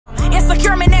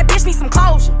German, that bitch need some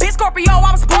closure. Big Scorpio,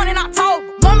 I was born in October.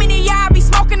 Want me to I be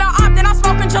smoking the op, then I'm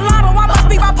smoking gelato. I must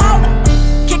be bipolar.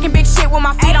 Kicking big shit with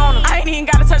my feet on him. I ain't even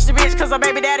gotta touch the bitch, cause her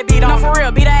baby daddy beat on her. No, for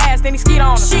real, beat her ass, then he skeet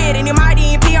on her. Shit, and he might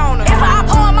even pee on her. If I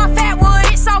pour in my fat wood,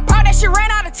 it's so bro that she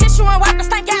ran out of tissue and wiped the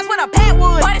stank ass with a pat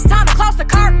wood. But it's time to close the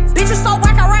curtains. Bitch, you so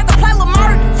whack, I'd rather play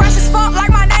Lamar. Fresh as fuck,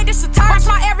 like my name, this a turd. Watch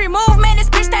my every move, man,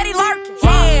 this bitch steady lurking.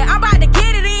 Yeah, I'm about to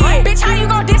get it in. Bitch, how you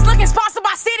gon' diss looking sponsored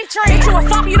by City Tree? Bitch, you a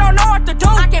flop, you don't know what to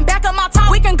do. I can back up my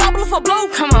top, we can go blue for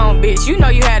blue. Come on, bitch, you know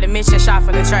you had to mention shot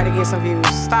for to try to get some views.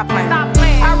 Stop playing. Stop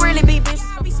playing. I really be bitches.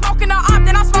 I be smoking the op,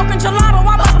 then I'm smoking gelato.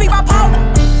 I must be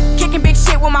bipolar. Kicking big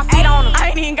shit with my feet on him. I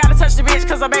ain't even gotta touch the bitch,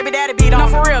 cause her baby daddy beat on her.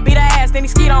 No, for real, beat her ass, then he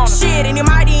skeet on her. Shit, and he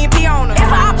might even pee on her.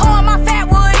 If I pour in my fat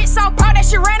wood, it's so bro that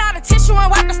she ran out of tissue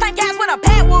and wiped the stank ass with a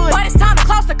pat wood. But it's time to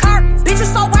close the curtains. Bitch, you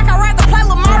so whack, I'd rather play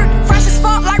Lamar. Fresh as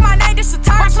fuck, like my name, this a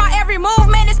turd. Watch my every move,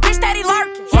 man, this bitch steady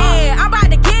lurking. Yeah, I'm about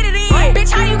to get it in. Bitch,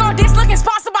 how you gon' diss looking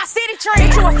sponsored by City Tree?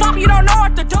 Bitch, you a flop, you don't know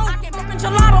what to do. I can fucking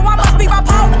gelato, I must be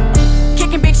bipolar.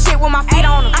 Kicking big shit with my feet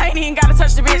on him. I ain't even gotta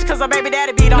touch the bitch, cause her baby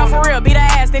daddy beat on her. No, for real, beat her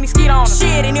ass, then he skeet on her.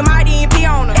 Shit, and he might even pee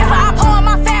on her. If I pour in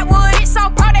my fat wood, it's so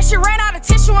bro that she ran out of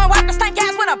tissue and wiped the stank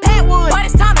ass with a pat wood. But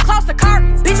it's time to close the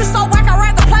curtains. Bitch, you so whack, I'd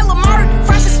rather play Lamar.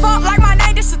 Fresh as fuck, like my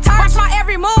name, this a turd. Watch my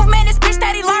every move, man, this bitch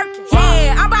steady lurking.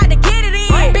 Yeah, I'm about to get it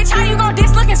in. Bitch, how you gon'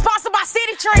 diss looking sponsored by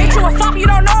City Tree? Bitch, you a flop, you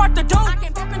don't know what to do. I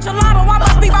can fucking gelato, I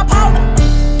must be bipolar.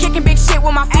 Kicking big shit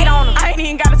with my feet on him. I ain't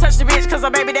even gotta touch the bitch, cause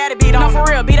her baby daddy beat on her. No,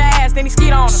 for real, beat her ass, then he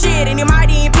skeet on her. Shit, and he might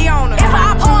even pee on her. If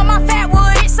I pour in my fat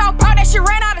wood, it's so bro that she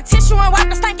ran out of tissue and wiped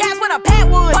the stank ass with a pat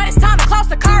wood. But it's time to close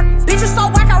the curtains. Bitch, you so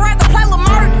whack, I'd rather play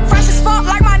Lamar. Fresh as fuck,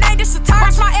 like my name, this a turd.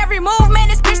 Watch my every move, man,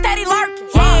 this bitch steady lurking.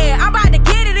 Yeah, I'm about to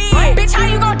get it in. Bitch, how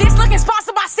you gon' diss looking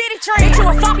sponsored by City Tree? Bitch, you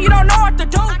a flop, you don't know what to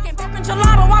do. I can fucking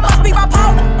gelato, I must be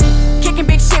bipolar. Kicking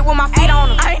big shit with my feet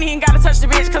on him. I ain't even gotta touch the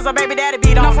bitch, cause her baby daddy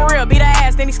beat on her. No, for real, beat her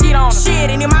ass, then he skeet on her. Shit,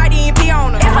 and he might even pee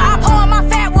on her. If I pour in my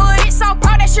fat wood, it's so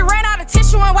bro that she ran out of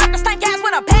tissue and wiped the stank ass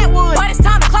with a pat wood. But it's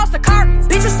time to close the curtains.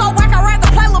 Bitch, you so whack, I'd rather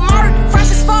play Lamar.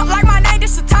 Fresh as fuck, like my name,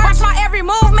 this a turd. Watch my every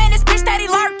move, man, this bitch steady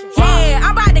lurking. Yeah,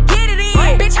 I'm about to get it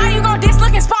in. Bitch, how you gon' diss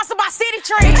looking sponsored by City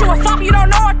Tree? Bitch, you a flop, you don't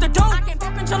know what to do. I can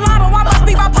fucking gelato, I must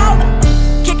be bipolar.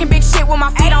 Kicking big shit with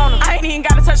my feet on him. I ain't even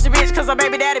gotta touch the bitch, cause her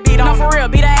baby daddy beat on her. No, for real,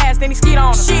 beat her ass, then he skeet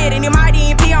on her. Shit, and he might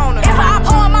even pee on her. If I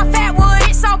pour in my fat wood,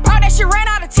 it's so bro that she ran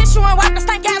out of tissue and wiped the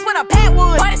stank ass with a pat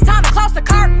wood. But it's time to close the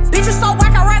curtains. Bitch, you so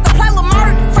whack, I'd rather play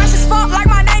Lamar. Fresh as fuck, like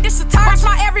my name, this a turd. Watch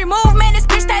my every move, man, this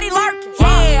bitch steady lurking.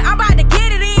 Yeah, I'm about to get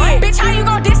it in. Bitch, how you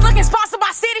gon' diss looking sponsored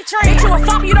by City Tree? Bitch, you a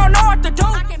flop, you don't know what to do.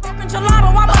 I can fucking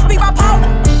gelato, I must be bipolar.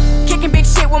 Kicking big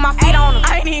shit with my feet on him.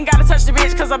 I ain't even gotta touch the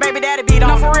bitch, cause her baby daddy beat on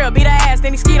her. No, for real, beat her ass,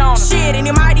 then he skeet on her. Shit, and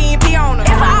he might even pee on her.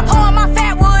 If I pour in my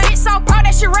fat wood, it's so bro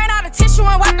that she ran out of tissue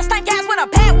and wiped the stank ass with a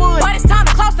pat wood. But it's time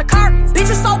to close the curtains. Bitch,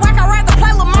 you so whack, I'd rather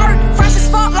play Lamar. Fresh as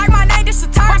fuck, like my name, this a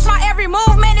turd. Watch my every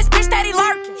move, man, this bitch steady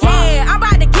lurking. Yeah, I'm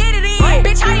about to get it in.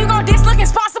 Bitch, how you gon' diss looking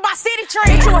sponsored by City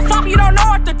Tree? Bitch, you a flop, you don't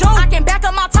know what to do. I can back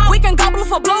up my top, we can go blue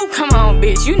for blue. Come on,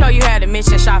 bitch, you know you had to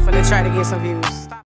mention shot for to try to get some views. Stop.